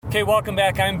Okay, welcome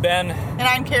back. I'm Ben. And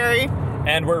I'm Carrie.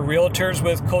 And we're realtors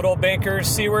with Coldwell Banker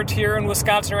Siewert here in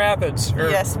Wisconsin Rapids.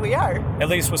 Yes, we are. At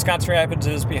least Wisconsin Rapids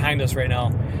is behind us right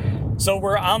now. So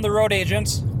we're on the road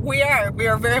agents. We are. We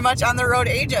are very much on the road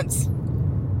agents.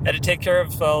 Had to take care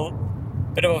of a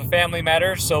bit of a family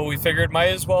matter, so we figured might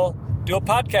as well do a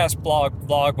podcast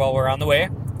vlog while we're on the way.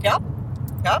 Yep.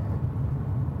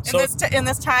 So, in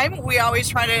this time, we always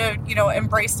try to,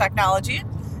 embrace technology.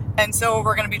 And so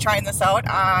we're going to be trying this out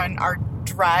on our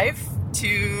drive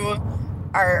to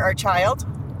our child.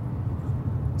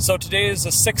 So today is the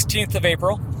 16th of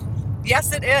April.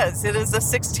 Yes, it is. It is the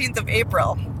 16th of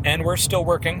April. And we're still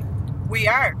working. We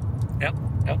are. Yep.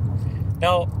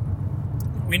 Now,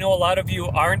 we know a lot of you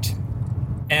aren't,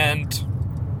 and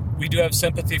we do have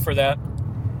sympathy for that.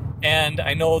 And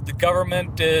I know the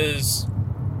government is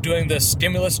doing the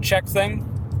stimulus check thing.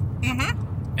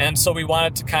 Mm-hmm. And so we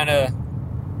wanted to kind of,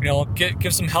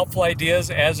 give some helpful ideas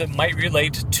as it might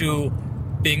relate to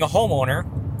being a homeowner.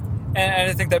 And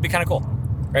I think that'd be kind of cool,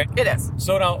 right? It is.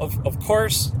 So now, of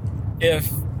course, if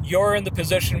you're in the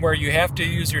position where you have to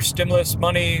use your stimulus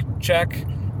money check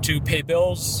to pay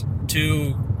bills,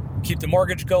 to keep the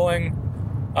mortgage going.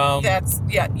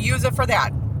 Use it for that.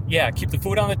 Yeah, keep the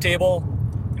food on the table,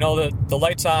 the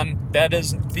lights on. That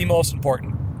is the most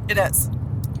important. It is.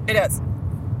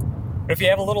 But if you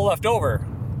have a little left over,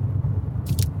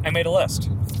 I made a list.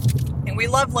 And we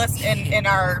love lists in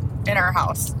our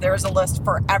house. There's a list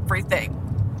for everything.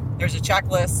 There's a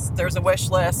checklist. There's a wish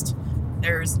list.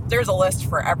 There's a list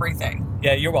for everything.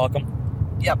 Yeah, you're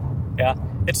welcome. Yep. Yeah,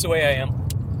 it's the way I am.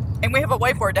 And we have a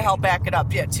whiteboard to help back it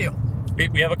up yet too.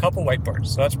 We have a couple whiteboards,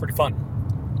 so that's pretty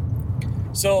fun.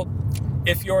 So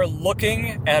if you're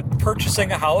looking at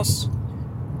purchasing a house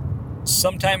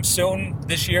sometime soon,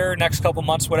 this year, next couple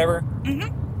months, whatever,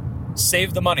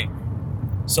 save the money.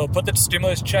 So put the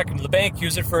stimulus check into the bank,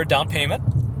 use it for a down payment.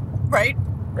 Right.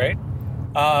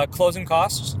 Closing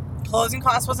costs. Closing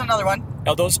costs was another one.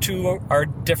 Now those two are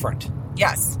different.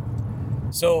 Yes.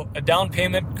 So a down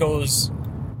payment goes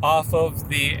off of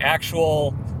the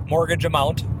actual mortgage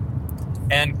amount,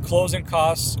 and closing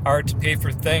costs are to pay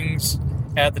for things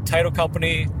at the title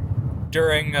company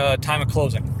during time of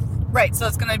closing. Right. So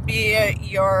it's going to be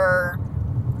your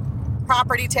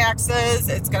property taxes.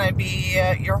 It's going to be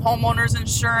your homeowner's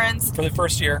insurance. For the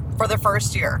first year.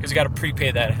 Because you got to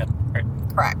prepay that ahead. Right.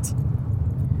 Correct.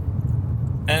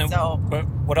 And so,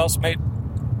 what else might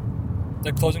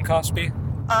the closing costs be?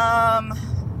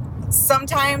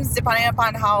 Sometimes, depending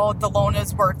upon how the loan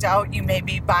is worked out, you may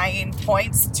be buying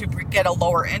points to get a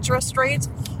lower interest rate.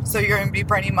 So you're going to be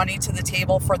bringing money to the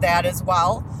table for that as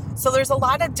well. So there's a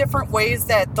lot of different ways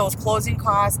that those closing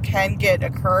costs can get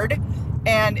occurred.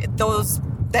 And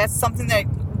that's something that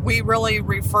we really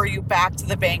refer you back to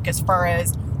the bank as far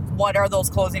as what are those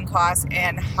closing costs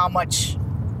and how much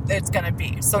it's going to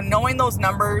be. So knowing those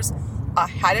numbers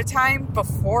ahead of time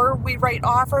before we write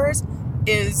offers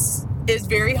is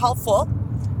very helpful.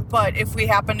 But if we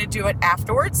happen to do it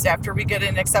afterwards, after we get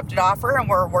an accepted offer and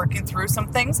we're working through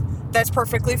some things, that's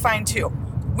perfectly fine too.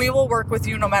 We will work with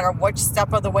you no matter which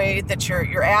step of the way that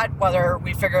you're at, whether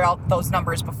we figure out those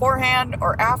numbers beforehand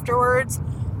or afterwards.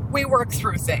 We work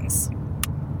through things.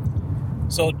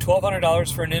 So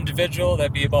 $1,200 for an individual,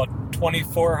 that'd be about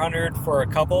 $2,400 for a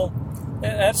couple.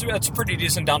 That's a pretty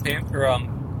decent down payment or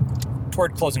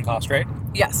toward closing costs, right?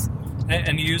 Yes.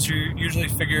 And you usually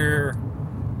figure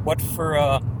what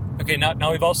for?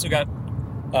 Now we've also got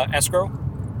escrow,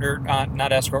 or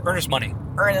not escrow, earnest money.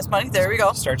 Earnest money. There we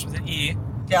go. Starts with an E.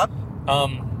 Yep.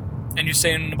 And you're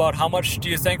saying about how much do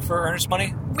you think for earnest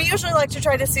money? We usually like to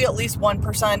try to see at least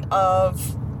 1%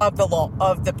 of the loan,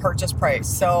 of the purchase price.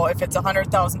 So if it's a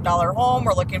 $100,000 home,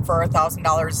 we're looking for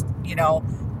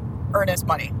 $1,000, earnest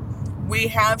money. We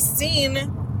have seen,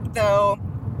 though,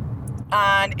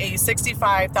 on a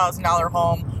 $65,000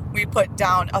 home, we put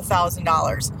down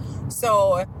 $1,000.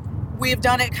 So we've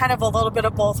done it kind of a little bit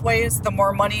of both ways. The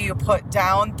more money you put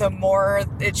down, the more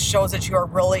it shows that you are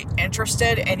really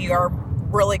interested and you are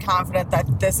really confident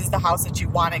that this is the house that you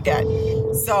want to get.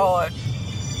 So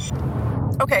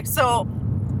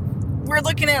we're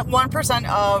looking at 1%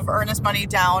 of earnest money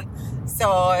down.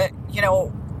 So,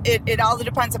 it all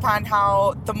depends upon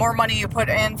how the more money you put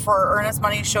in for earnest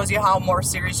money shows you how more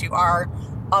serious you are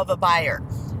of a buyer.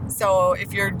 So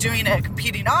if you're doing a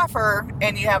competing offer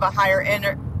and you have a higher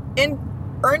in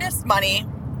earnest money,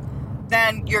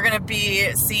 then you're going to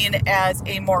be seen as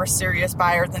a more serious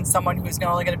buyer than someone who's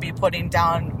only going to be putting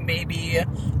down maybe,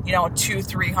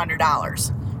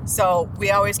 $200-$300. So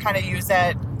we always kind of use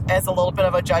that as a little bit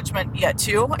of a judgment yet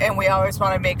too. And we always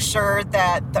want to make sure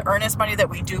that the earnest money that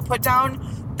we do put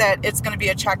down, that it's going to be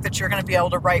a check that you're going to be able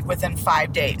to write within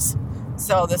 5 days.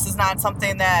 So this is not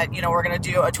something that, we're going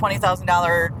to do a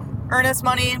 $20,000 earnest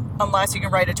money unless you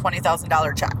can write a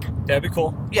 $20,000 check. That'd be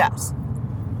cool. Yes.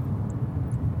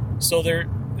 So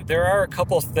there are a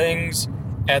couple things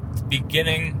at the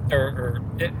beginning or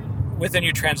within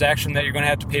your transaction that you're going to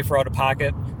have to pay for out of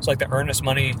pocket. It's like the earnest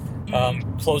money,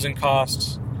 closing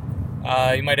costs.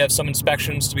 You might have some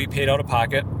inspections to be paid out of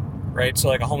pocket, right? So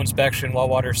like a home inspection, well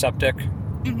water, septic.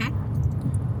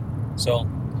 So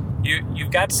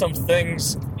you've got some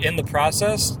things in the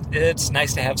process. It's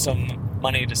nice to have some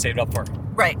money to save up for.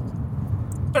 Right.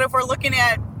 But if we're looking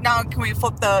at, now can we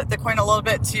flip the coin a little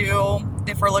bit to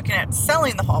if we're looking at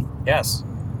selling the home? Yes.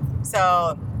 So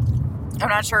I'm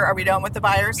not sure, are we done with the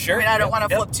buyers? Sure. I mean, I don't want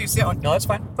to flip too soon. No, that's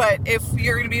fine. But if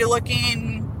you're going to be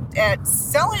looking at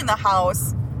selling the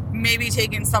house, maybe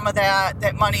taking some of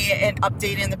that money and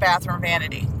updating the bathroom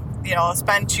vanity.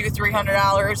 Spend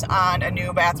 $200-$300 on a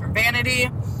new bathroom vanity.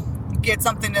 Get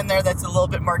something in there that's a little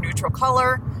bit more neutral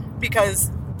color,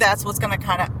 because that's what's going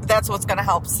to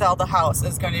help sell the house,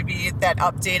 is going to be that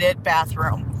updated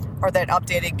bathroom or that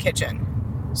updated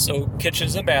kitchen. So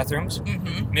kitchens and bathrooms,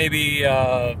 maybe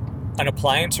an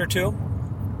appliance or two?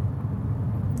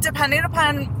 Depending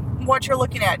upon what you're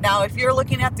looking at. Now, if you're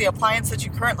looking at the appliance that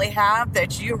you currently have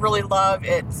that you really love,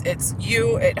 it's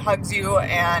you, it hugs you,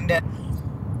 and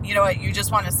you know what, you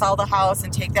just want to sell the house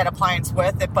and take that appliance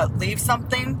with it, but leave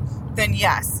something, then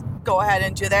yes, go ahead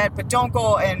and do that. But don't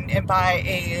go and buy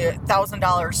a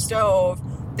 $1,000 stove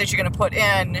that you're going to put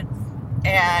in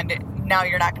and now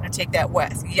you're not going to take that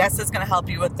with. Yes, it's going to help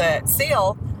you with the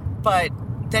sale, but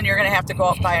then you're going to have to go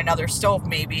out and buy another stove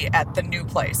maybe at the new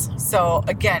place. So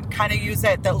again, kind of use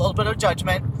that little bit of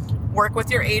judgment. Work with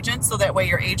your agent so that way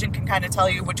your agent can kind of tell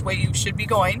you which way you should be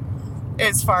going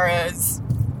as far as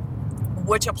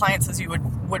which appliances you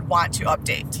would want to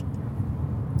update.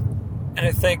 And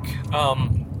I think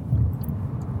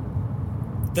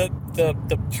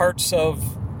the parts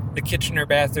of the kitchen or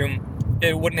bathroom,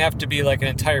 it wouldn't have to be like an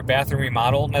entire bathroom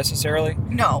remodel necessarily.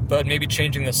 No. But maybe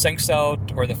changing the sinks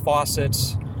out or the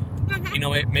faucets,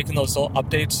 making those little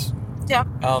updates. Yeah.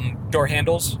 Door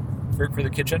handles for the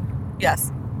kitchen.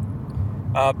 Yes.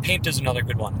 Paint is another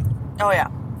good one. Oh, yeah.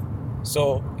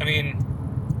 So, I mean...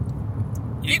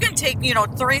 You can take,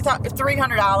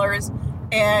 $300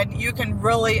 and you can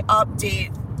really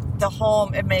update the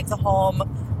home and make the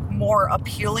home more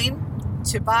appealing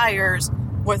to buyers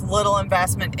with little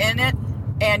investment in it,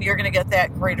 and you're going to get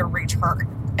that greater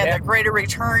return. And the greater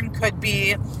return could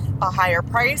be a higher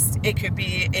price. It could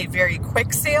be a very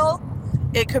quick sale.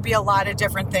 It could be a lot of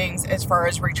different things as far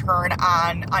as return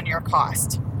on your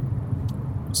cost.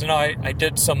 So now I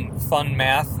did some fun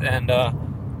math, and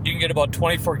you can get about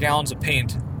 24 gallons of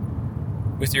paint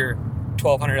with your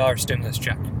 $1,200 stimulus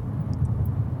check.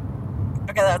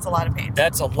 Okay, that's a lot of paint.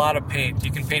 That's a lot of paint.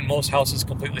 You can paint most houses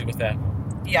completely with that.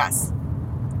 Yes.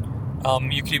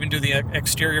 You could even do the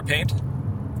exterior paint.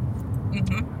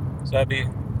 Mm-hmm. So that'd be,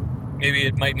 maybe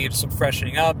it might need some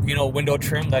freshening up, window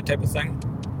trim, that type of thing.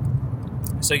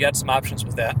 So you got some options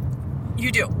with that.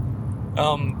 You do.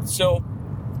 So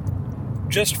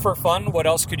just for fun, what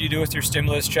else could you do with your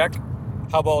stimulus check?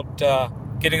 How about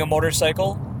getting a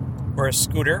motorcycle or a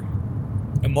scooter,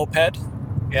 a moped?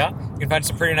 Yeah, you can find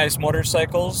some pretty nice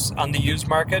motorcycles on the used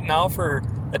market now for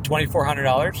at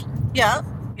 $2,400. Yeah,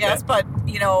 yes, but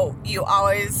you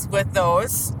always, with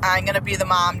those, I'm going to be the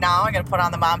mom now. I'm going to put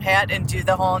on the mom hat and do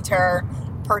the whole entire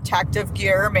protective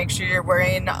gear. Make sure you're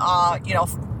wearing,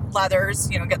 leathers,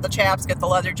 get the chaps, get the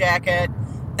leather jacket,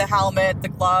 the helmet, the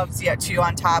gloves, too,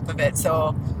 on top of it.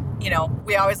 So,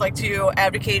 we always like to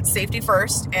advocate safety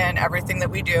first in everything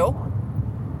that we do.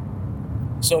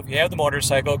 So if you have the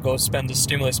motorcycle, go spend the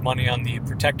stimulus money on the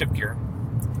protective gear.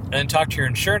 And then talk to your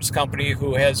insurance company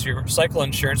who has your cycle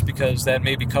insurance, because that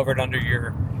may be covered under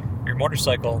your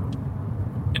motorcycle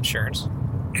insurance.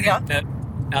 Yeah.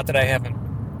 Not that I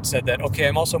haven't said that. Okay,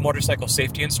 I'm also a motorcycle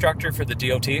safety instructor for the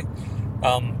DOT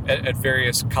at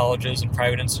various colleges and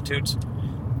private institutes.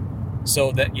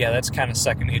 So that's kind of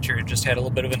second nature. It just had a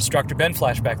little bit of Instructor Ben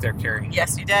flashback there, Carrie.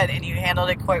 Yes, you did, and you handled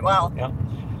it quite well. Yeah.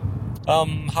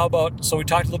 How about, so we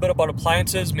talked a little bit about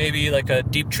appliances, maybe like a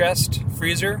deep chest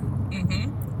freezer.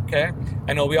 Mm-hmm. Okay.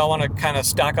 I know we all want to kind of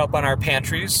stock up on our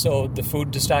pantries, so the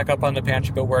food to stock up on the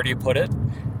pantry, but where do you put it?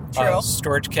 True.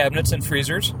 Storage cabinets and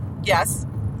freezers. Yes.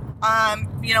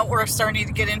 We're starting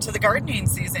to get into the gardening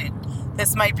season.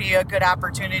 This might be a good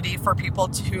opportunity for people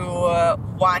to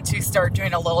want to start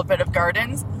doing a little bit of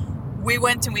gardens. We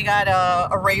went and we got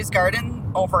a raised garden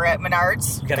over at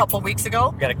Menards a couple weeks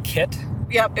ago. We got a kit.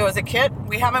 Yep, it was a kit.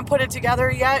 We haven't put it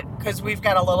together yet because we've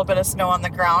got a little bit of snow on the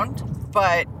ground,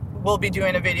 but we'll be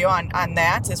doing a video on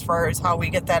that as far as how we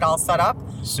get that all set up.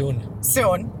 Soon.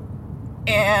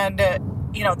 And,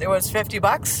 it was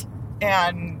 $50,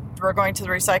 and we're going to the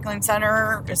recycling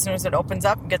center as soon as it opens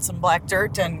up and get some black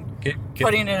dirt and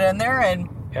putting it in there, and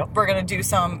we're going to do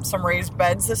some raised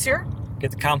beds this year.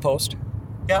 Get the compost.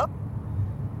 Yep.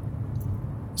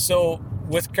 So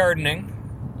with gardening,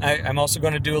 I'm also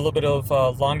going to do a little bit of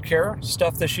lawn care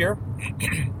stuff this year.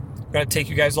 I'm going to take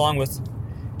you guys along with,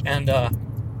 and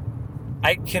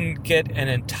I can get an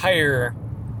entire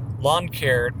lawn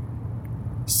care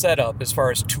setup as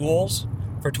far as tools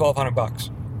for $1,200.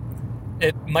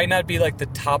 It might not be like the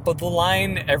top of the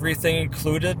line, everything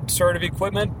included sort of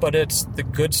equipment, but it's the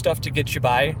good stuff to get you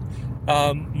by.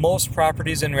 Most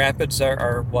properties in Rapids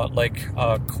are what, like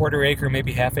a quarter acre,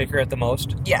 maybe half acre at the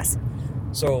most? Yes.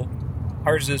 So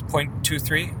ours is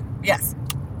 0.23? Yes.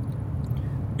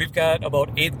 We've got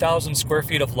about 8,000 square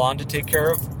feet of lawn to take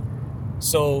care of.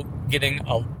 So getting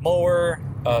a mower,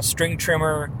 a string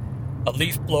trimmer, a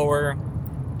leaf blower,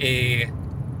 a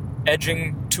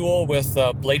edging tool with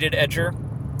a bladed edger,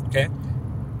 okay?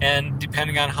 And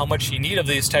depending on how much you need of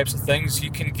these types of things, you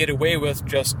can get away with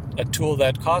just a tool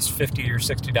that costs $50 or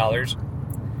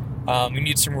 $60. You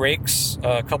need some rakes,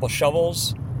 a couple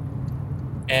shovels,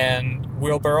 and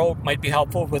wheelbarrow might be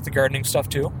helpful with the gardening stuff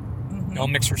too.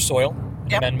 Mm-hmm. Mix your soil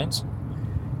amendments.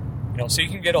 So you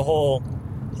can get a whole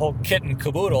kit and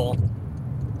caboodle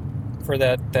for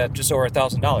that just over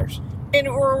 $1,000. And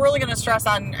we're really going to stress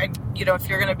on, if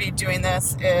you're going to be doing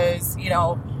this, is,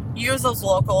 use those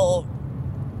local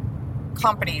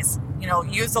companies.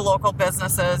 Use the local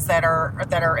businesses that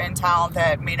are in town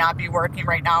that may not be working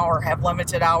right now or have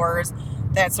limited hours,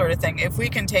 that sort of thing. If we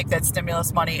can take that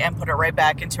stimulus money and put it right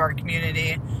back into our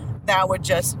community, that would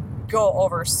just go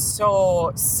over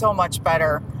so much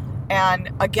better.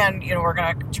 And again, we're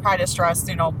going to try to stress,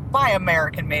 buy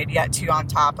American made yet too on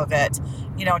top of it.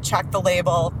 Check the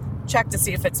label, check to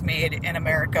see if it's made in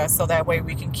America, so that way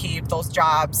we can keep those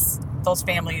jobs, those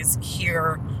families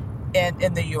here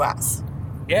in the U.S.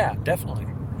 Yeah, definitely.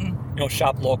 Mm-hmm.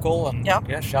 Shop local and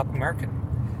shop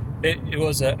American. It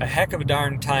was a heck of a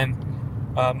darn time.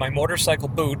 My motorcycle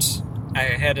boots, I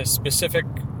had a specific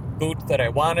boot that I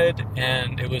wanted,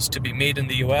 and it was to be made in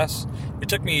the U.S. It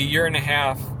took me a year and a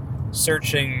half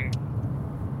searching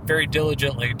very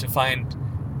diligently to find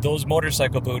those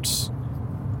motorcycle boots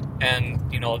and,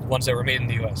 ones that were made in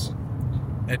the U.S.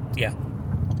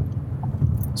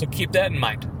 So keep that in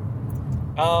mind.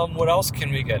 What else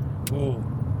can we get? Ooh.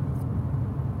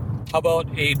 How about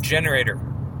a generator?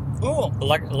 Ooh.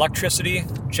 Electricity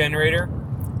generator.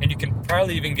 And you can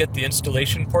probably even get the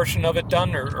installation portion of it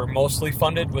done or mostly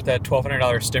funded with that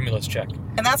 $1,200 stimulus check.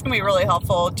 And that's going to be really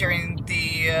helpful during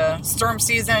the storm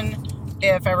season.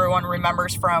 If everyone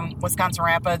remembers from Wisconsin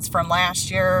Rapids from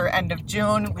last year, end of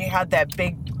June, we had that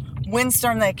big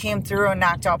windstorm that came through and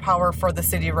knocked out power for the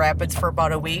city of Rapids for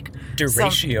about a week.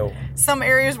 Some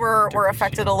areas were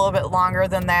affected a little bit longer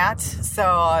than that.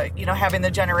 So, having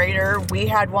the generator, we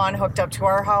had one hooked up to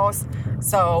our house.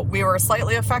 So we were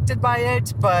slightly affected by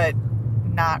it, but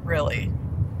not really.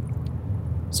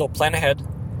 So plan ahead.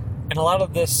 And a lot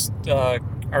of this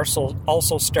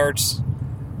also starts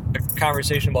a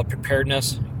conversation about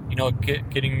preparedness.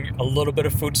 Getting a little bit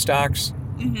of food stocks,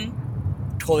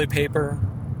 toilet paper,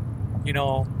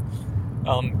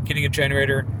 getting a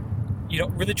generator.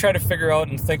 Really try to figure out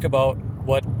and think about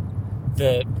what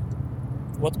the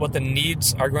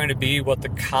needs are going to be, what the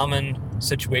common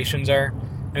situations are.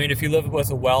 I mean, if you live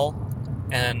with a well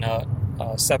and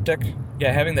septic,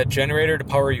 having that generator to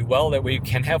power your well, that way you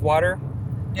can have water.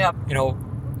 Yep.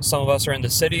 Some of us are in the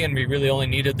city and we really only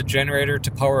needed the generator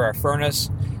to power our furnace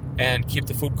and keep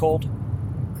the food cold.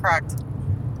 Correct.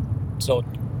 So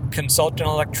consult an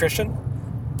electrician,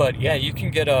 but you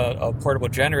can get a portable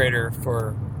generator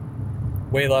for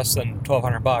way less than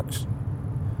 $1,200.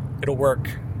 It'll work.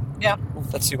 Yeah.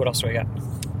 Let's see, what else do I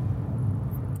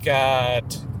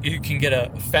got? You can get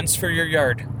a fence for your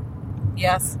yard.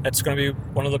 Yes. That's going to be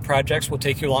one of the projects. We'll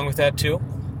take you along with that too.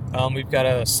 We've got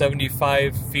a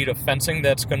 75 feet of fencing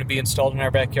that's going to be installed in our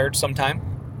backyard sometime.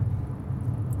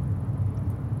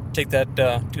 Take that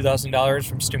 $2,000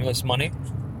 from stimulus money.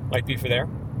 Might be for there.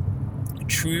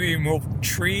 Tree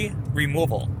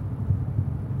removal.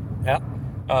 Yeah.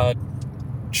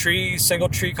 Single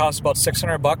tree costs about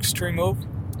 $600 to remove.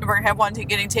 We're going to have one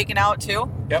getting taken out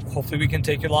too. Yep. Hopefully we can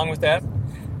take you along with that.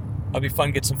 It'll be fun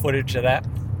to get some footage of that.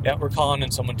 Yeah, we're calling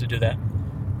in someone to do that.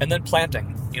 And then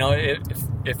planting.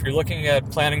 If you're looking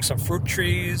at planting some fruit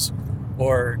trees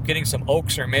or getting some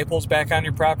oaks or maples back on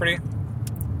your property,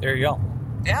 There you go.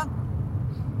 Yeah.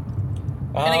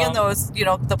 And again, those,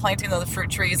 the planting of the fruit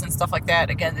trees and stuff like that,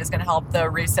 again, is going to help the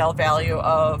resale value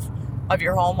of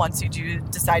your home once you do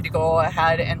decide to go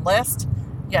ahead and list.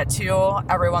 Yeah, too,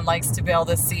 everyone likes to be able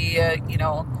to see,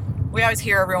 we always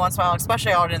hear every once in a while,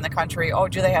 especially out in the country, oh,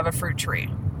 do they have a fruit tree?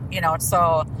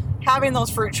 So having those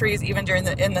fruit trees even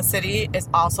in the city is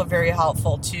also very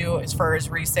helpful too as far as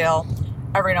resale.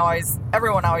 Everyone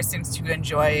always seems to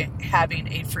enjoy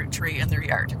having a fruit tree in their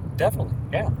yard. Definitely,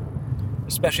 yeah.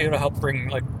 Especially it'll help bring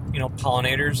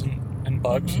pollinators and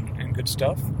bugs and good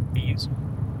stuff, bees.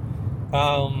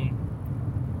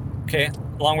 Okay,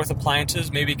 along with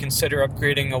appliances, maybe consider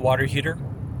upgrading a water heater.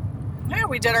 Yeah,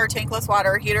 we did our tankless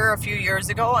water heater a few years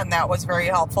ago, and that was very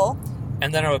helpful.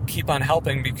 And then it'll keep on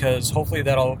helping because hopefully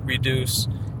that'll reduce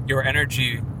your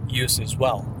energy use as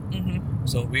well. Mm-hmm.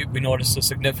 So we noticed a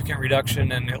significant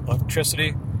reduction in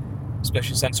electricity,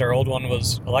 especially since our old one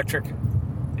was electric.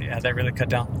 Yeah, that really cut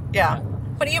down. Yeah.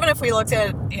 But even if we looked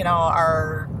at,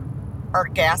 our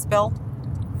gas bill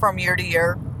from year to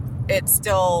year, it's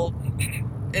still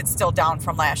down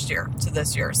from last year to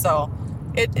this year. So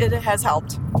it has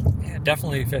helped. Yeah,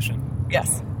 definitely efficient.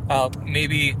 Yes.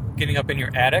 Maybe getting up in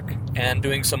your attic and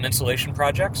doing some insulation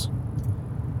projects.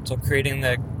 So creating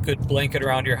that good blanket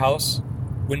around your house,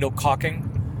 window caulking,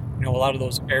 a lot of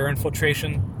those air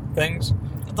infiltration things.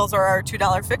 Those are our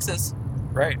 $2 fixes.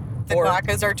 Right. The caulk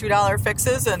are $2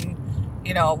 fixes, and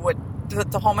what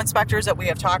the home inspectors that we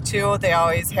have talked to, they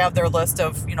always have their list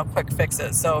of quick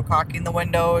fixes. So caulking the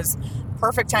windows,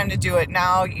 perfect time to do it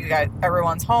now. You got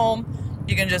everyone's home.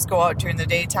 You can just go out during the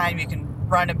daytime. You can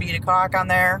run a bead of caulk on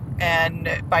there,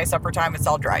 and by supper time it's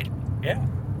all dried. Yeah.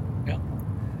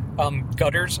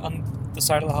 Gutters on the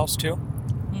side of the house too.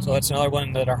 Mm-hmm. So that's another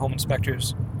one that our home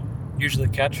inspectors usually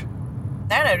catch.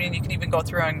 And you can even go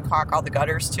through and caulk all the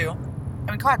gutters too.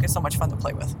 Caulk is so much fun to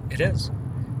play with. It is.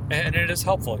 And it is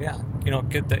helpful, yeah.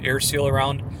 Get the air seal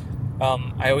around.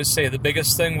 I always say the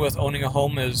biggest thing with owning a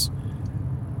home is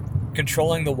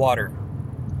controlling the water.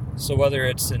 So whether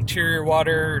it's interior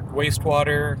water,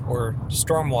 wastewater, or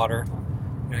storm water,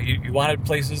 you want it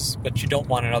places, but you don't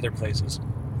want it other places.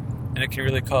 And it can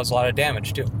really cause a lot of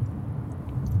damage too.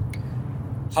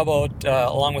 How about,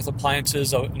 along with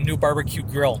appliances, a new barbecue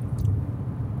grill?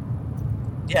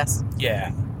 Yes.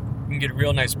 Yeah. You can get a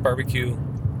real nice barbecue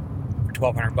for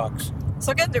 $1,200.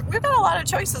 So again, we've got a lot of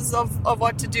choices of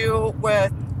what to do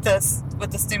with the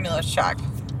stimulus check.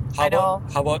 How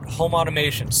about home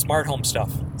automation, smart home stuff?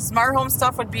 Smart home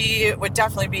stuff would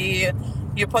definitely be,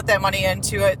 you put that money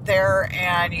into it there,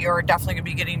 and you're definitely going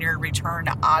to be getting your return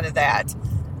out of that.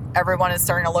 Everyone is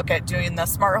starting to look at doing the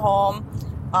smart home.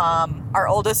 Our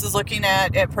oldest is looking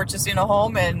at purchasing a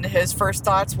home, and his first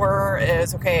thoughts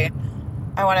is, okay,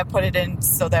 I want to put it in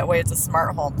so that way it's a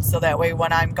smart home. So that way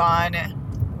when I'm gone,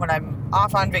 when I'm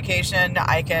off on vacation,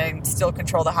 I can still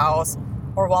control the house.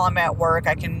 Or while I'm at work,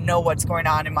 I can know what's going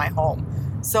on in my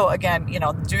home. So again,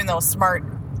 doing those smart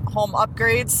home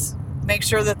upgrades, make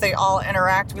sure that they all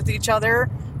interact with each other.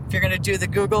 If you're going to do the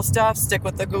Google stuff, stick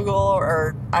with the Google,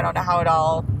 or I don't know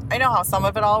how I know how some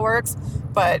of it all works,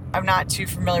 but I'm not too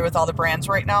familiar with all the brands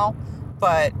right now.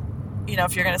 But,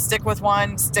 if you're going to stick with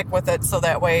one, stick with it so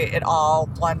that way it all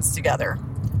blends together.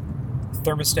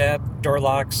 Thermostat, door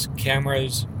locks,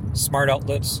 cameras, smart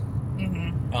outlets,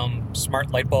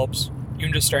 smart light bulbs.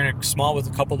 Even just starting small with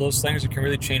a couple of those things, it can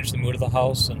really change the mood of the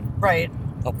house and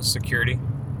help with security.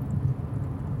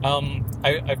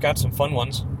 I've got some fun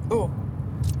ones. Ooh.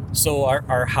 So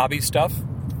our hobby stuff.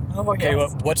 Oh, okay,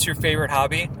 yes. What's your favorite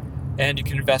hobby? And you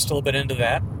can invest a little bit into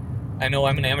that. I know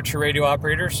I'm an amateur radio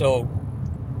operator, so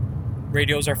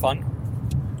radios are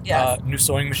fun. Yes. New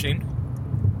sewing machine.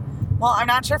 Well, I'm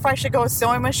not sure if I should go with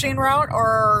sewing machine route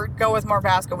or go with more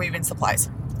basket weaving supplies.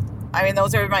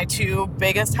 Those are my two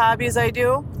biggest hobbies I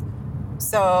do.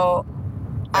 So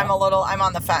yeah. I'm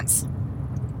on the fence.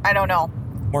 I don't know.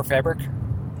 More fabric?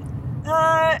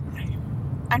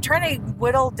 I'm trying to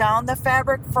whittle down the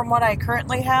fabric from what I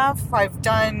currently have. I've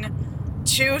done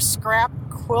 2 scrap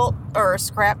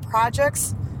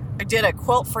projects. I did a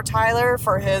quilt for Tyler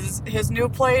for his new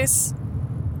place.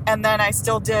 And then I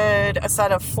still did a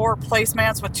set of 4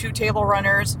 placemats with 2 table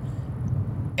runners.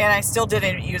 And I still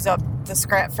didn't use up the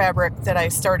scrap fabric that I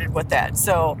started with that.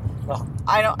 So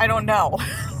I don't know.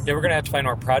 Yeah, we're going to have to find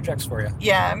more projects for you.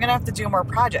 Yeah, I'm going to have to do more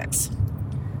projects.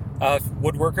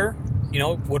 Woodworker,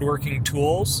 woodworking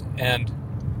tools and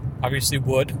obviously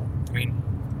wood.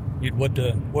 You'd wood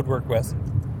to woodwork with.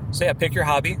 So yeah, pick your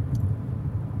hobby.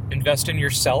 Invest in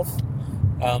yourself.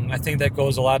 I think that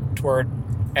goes a lot toward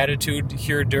attitude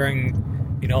here during,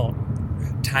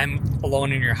 time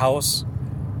alone in your house.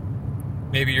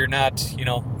 maybe you're not,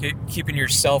 keeping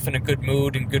yourself in a good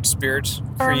mood and good spirits.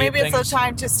 Or maybe it's a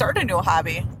time to start a new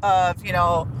hobby of,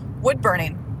 wood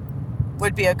burning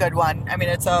would be a good one. I mean,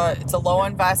 it's a low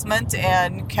investment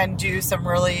and can do some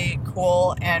really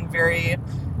cool and very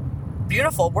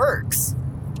beautiful works.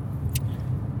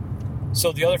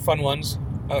 So the other fun ones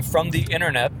from the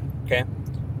internet, okay,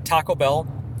 Taco Bell,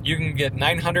 you can get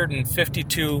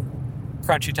 952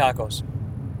 crunchy tacos.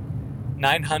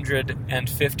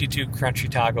 952 crunchy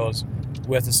tacos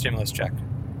with a stimulus check.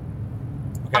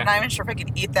 Okay? I'm not even sure if I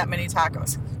could eat that many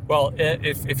tacos. Well,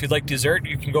 if you'd like dessert,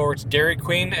 you can go over to Dairy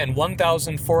Queen and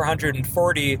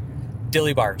 1,440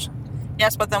 dilly bars.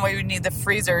 Yes, but then we would need the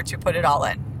freezer to put it all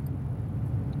in.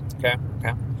 Okay.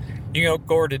 You can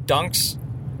go over to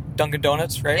Dunkin'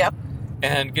 Donuts, right? Yep.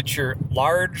 And get your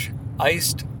large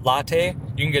iced latte.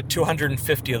 You can get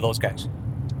 250 of those guys.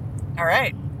 All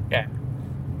right. Yeah.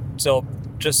 So,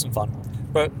 just some fun.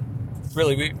 But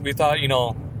really, we thought,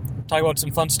 talk about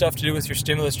some fun stuff to do with your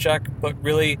stimulus check, but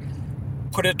really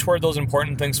put it toward those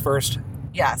important things first.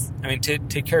 Yes. I mean,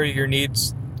 take care of your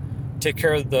needs. Take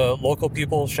care of the local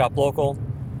people. Shop local.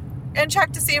 And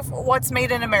check to see if what's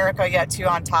made in America yet, too,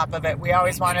 on top of it. We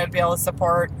always want to be able to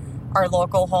support our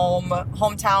local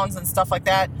hometowns and stuff like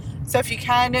that. So if you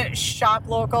can shop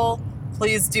local,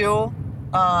 please do.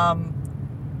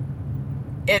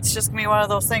 It's just going to be one of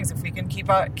those things. If we can keep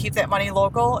that money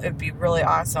local, it'd be really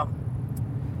awesome.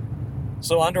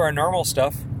 So on to our normal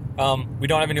stuff. We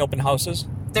don't have any open houses.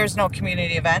 There's no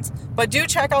community events. But do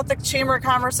check out the Chamber of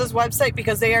Commerce's website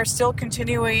because they are still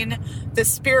continuing the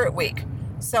Spirit Week.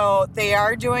 So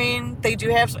they do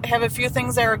have a few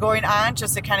things that are going on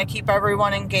just to kind of keep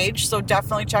everyone engaged. So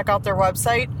definitely check out their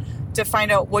website to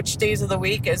find out which days of the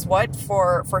week is what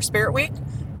for Spirit Week.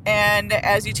 And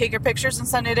as you take your pictures and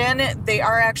send it in, they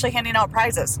are actually handing out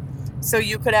prizes. So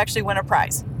you could actually win a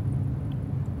prize.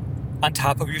 On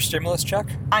top of your stimulus check?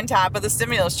 On top of the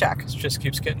stimulus check. It just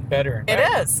keeps getting better and better.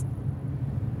 It is.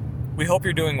 We hope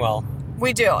you're doing well.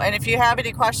 We do. And if you have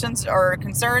any questions or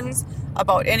concerns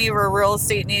about any of our real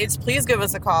estate needs, please give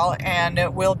us a call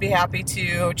and we'll be happy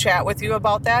to chat with you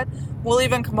about that. We'll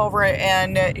even come over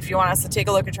and if you want us to take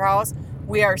a look at your house,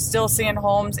 we are still seeing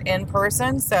homes in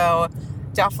person. So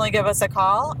definitely give us a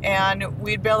call and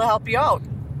we'd be able to help you out.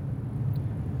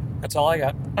 That's all I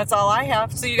got. That's all I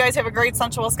have. So you guys have a great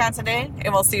Central Wisconsin day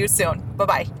and we'll see you soon.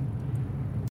 Bye-bye.